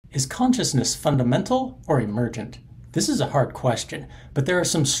Is consciousness fundamental or emergent? This is a hard question, but there are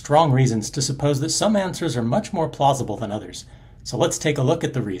some strong reasons to suppose that some answers are much more plausible than others. So let's take a look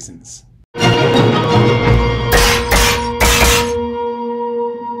at the reasons.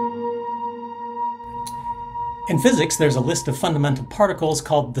 In physics, there's a list of fundamental particles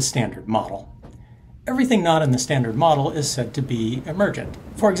called the Standard Model. Everything not in the Standard Model is said to be emergent.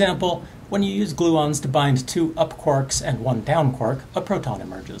 For example, when you use gluons to bind 2 up quarks and 1 down quark, a proton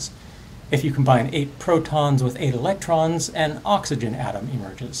emerges. If you combine 8 protons with 8 electrons, an oxygen atom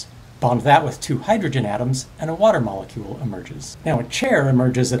emerges. Bond that with 2 hydrogen atoms, and a water molecule emerges. Now, a chair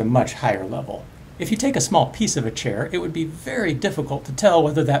emerges at a much higher level. If you take a small piece of a chair, it would be very difficult to tell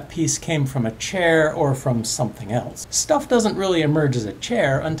whether that piece came from a chair or from something else. Stuff doesn't really emerge as a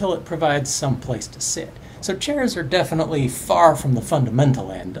chair until it provides some place to sit. So chairs are definitely far from the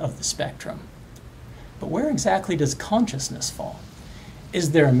fundamental end of the spectrum. But where exactly does consciousness fall?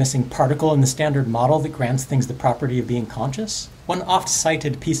 Is there a missing particle in the Standard Model that grants things the property of being conscious? One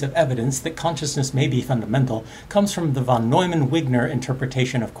oft-cited piece of evidence that consciousness may be fundamental comes from the von Neumann-Wigner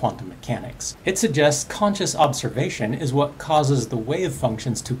interpretation of quantum mechanics. It suggests conscious observation is what causes the wave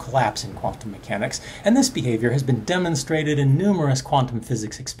functions to collapse in quantum mechanics, and this behavior has been demonstrated in numerous quantum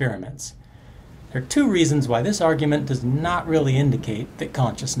physics experiments. There are 2 reasons why this argument does not really indicate that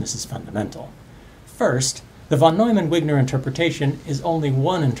consciousness is fundamental. First, the von Neumann-Wigner interpretation is only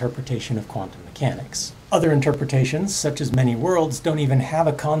one interpretation of quantum mechanics. Other interpretations, such as many worlds, don't even have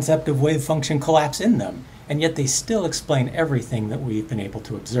a concept of wave function collapse in them, and yet they still explain everything that we've been able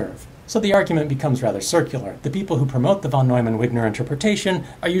to observe. So the argument becomes rather circular. The people who promote the von Neumann-Wigner interpretation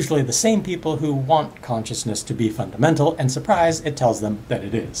are usually the same people who want consciousness to be fundamental, and surprise, it tells them that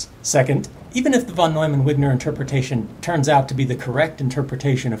it is. Second, even if the von Neumann-Wigner interpretation turns out to be the correct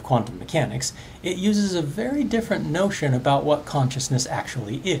interpretation of quantum mechanics, it uses a very different notion about what consciousness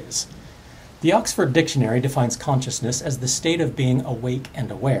actually is. The Oxford Dictionary defines consciousness as the state of being awake and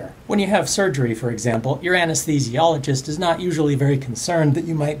aware. When you have surgery, for example, your anesthesiologist is not usually very concerned that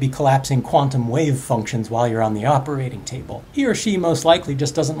you might be collapsing quantum wave functions while you're on the operating table. He or she most likely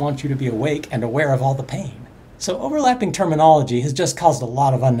just doesn't want you to be awake and aware of all the pain. So overlapping terminology has just caused a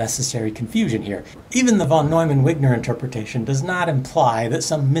lot of unnecessary confusion here. Even the von Neumann-Wigner interpretation does not imply that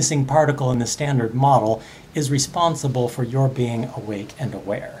some missing particle in the Standard Model is responsible for your being awake and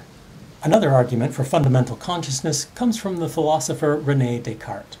aware. Another argument for fundamental consciousness comes from the philosopher René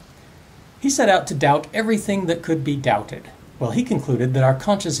Descartes. He set out to doubt everything that could be doubted. Well, he concluded that our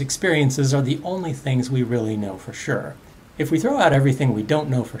conscious experiences are the only things we really know for sure. If we throw out everything we don't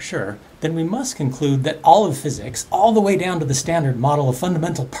know for sure, then we must conclude that all of physics, all the way down to the Standard Model of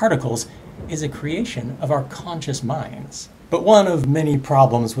fundamental particles, is a creation of our conscious minds. But one of many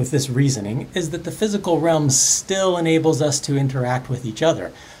problems with this reasoning is that the physical realm still enables us to interact with each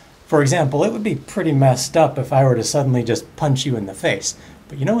other. For example, it would be pretty messed up if I were to suddenly just punch you in the face.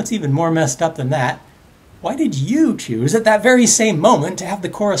 But you know what's even more messed up than that? Why did you choose at that very same moment to have the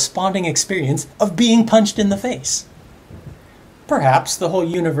corresponding experience of being punched in the face? Perhaps the whole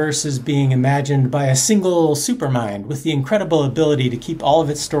universe is being imagined by a single supermind with the incredible ability to keep all of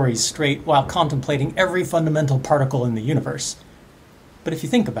its stories straight while contemplating every fundamental particle in the universe. But if you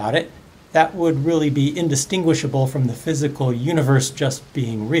think about it, that would really be indistinguishable from the physical universe just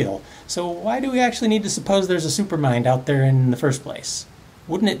being real. So why do we actually need to suppose there's a supermind out there in the first place?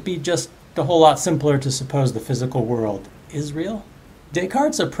 Wouldn't it be just a whole lot simpler to suppose the physical world is real?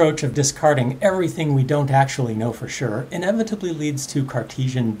 Descartes' approach of discarding everything we don't actually know for sure inevitably leads to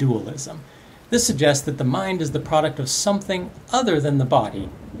Cartesian dualism. This suggests that the mind is the product of something other than the body.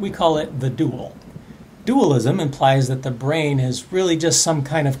 We call it the dual. Dualism implies that the brain is really just some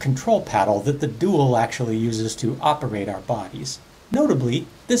kind of control paddle that the dual actually uses to operate our bodies. Notably,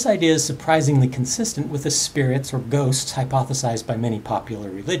 this idea is surprisingly consistent with the spirits or ghosts hypothesized by many popular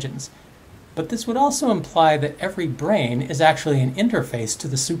religions. But this would also imply that every brain is actually an interface to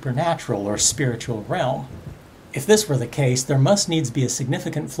the supernatural or spiritual realm. If this were the case, there must needs be a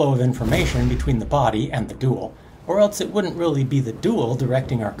significant flow of information between the body and the dual, or else it wouldn't really be the dual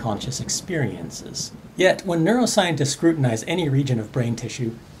directing our conscious experiences. Yet, when neuroscientists scrutinize any region of brain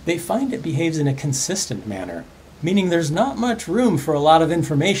tissue, they find it behaves in a consistent manner, meaning there's not much room for a lot of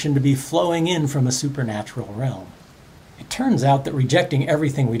information to be flowing in from a supernatural realm. It turns out that rejecting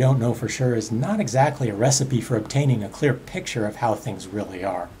everything we don't know for sure is not exactly a recipe for obtaining a clear picture of how things really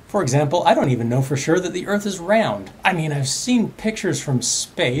are. For example, I don't even know for sure that the Earth is round. I mean, I've seen pictures from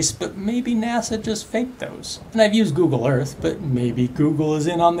space, but maybe NASA just faked those. And I've used Google Earth, but maybe Google is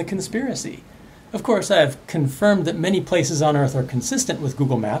in on the conspiracy. Of course, I have confirmed that many places on Earth are consistent with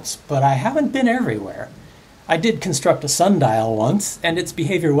Google Maps, but I haven't been everywhere. I did construct a sundial once, and its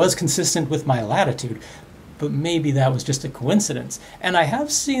behavior was consistent with my latitude, but maybe that was just a coincidence. And I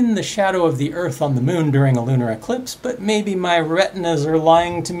have seen the shadow of the Earth on the moon during a lunar eclipse, but maybe my retinas are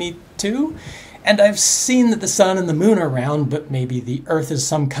lying to me too? And I've seen that the sun and the moon are round, but maybe the Earth is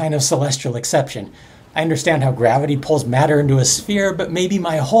some kind of celestial exception. I understand how gravity pulls matter into a sphere, but maybe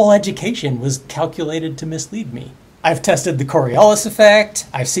my whole education was calculated to mislead me. I've tested the Coriolis effect.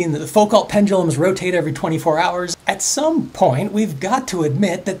 I've seen that the Foucault pendulums rotate every 24 hours. At some point, we've got to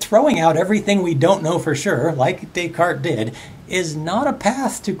admit that throwing out everything we don't know for sure, like Descartes did, is not a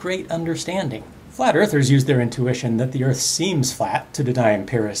path to great understanding. Flat earthers use their intuition that the Earth seems flat to deny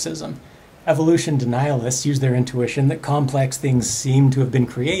empiricism. Evolution denialists use their intuition that complex things seem to have been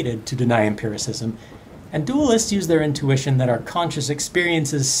created to deny empiricism. And dualists use their intuition that our conscious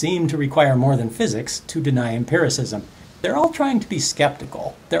experiences seem to require more than physics to deny empiricism. They're all trying to be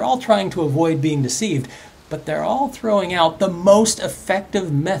skeptical. They're all trying to avoid being deceived, but they're all throwing out the most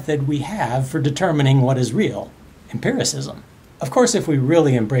effective method we have for determining what is real: empiricism. Of course, if we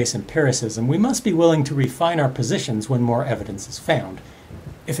really embrace empiricism, we must be willing to refine our positions when more evidence is found.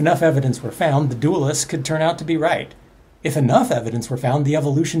 If enough evidence were found, the dualists could turn out to be right. If enough evidence were found, the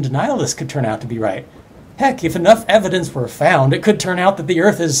evolution denialists could turn out to be right. Heck, if enough evidence were found, it could turn out that the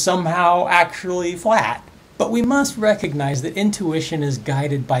Earth is somehow actually flat. But we must recognize that intuition is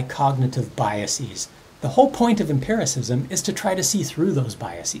guided by cognitive biases. The whole point of empiricism is to try to see through those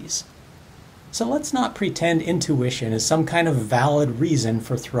biases. So let's not pretend intuition is some kind of valid reason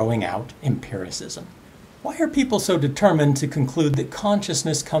for throwing out empiricism. Why are people so determined to conclude that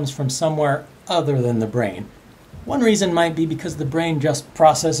consciousness comes from somewhere other than the brain? One reason might be because the brain just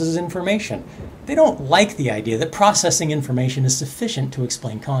processes information. They don't like the idea that processing information is sufficient to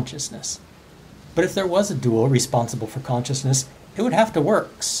explain consciousness. But if there was a dual responsible for consciousness, it would have to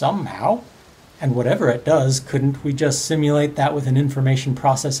work somehow. And whatever it does, couldn't we just simulate that with an information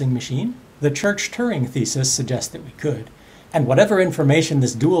processing machine? The Church-Turing thesis suggests that we could. And whatever information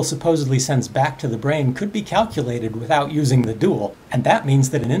this dual supposedly sends back to the brain could be calculated without using the dual. And that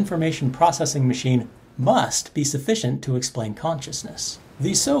means that an information processing machine must be sufficient to explain consciousness.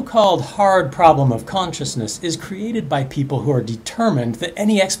 The so-called hard problem of consciousness is created by people who are determined that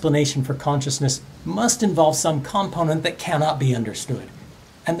any explanation for consciousness must involve some component that cannot be understood.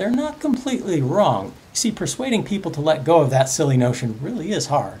 And they're not completely wrong. You see, persuading people to let go of that silly notion really is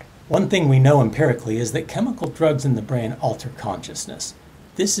hard. One thing we know empirically is that chemical drugs in the brain alter consciousness.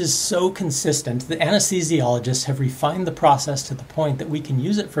 This is so consistent that anesthesiologists have refined the process to the point that we can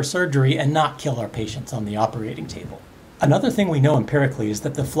use it for surgery and not kill our patients on the operating table. Another thing we know empirically is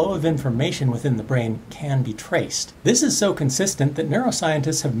that the flow of information within the brain can be traced. This is so consistent that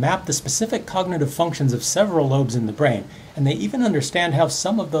neuroscientists have mapped the specific cognitive functions of several lobes in the brain, and they even understand how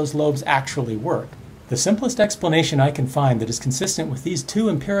some of those lobes actually work. The simplest explanation I can find that is consistent with these two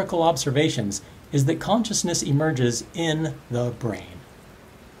empirical observations is that consciousness emerges in the brain.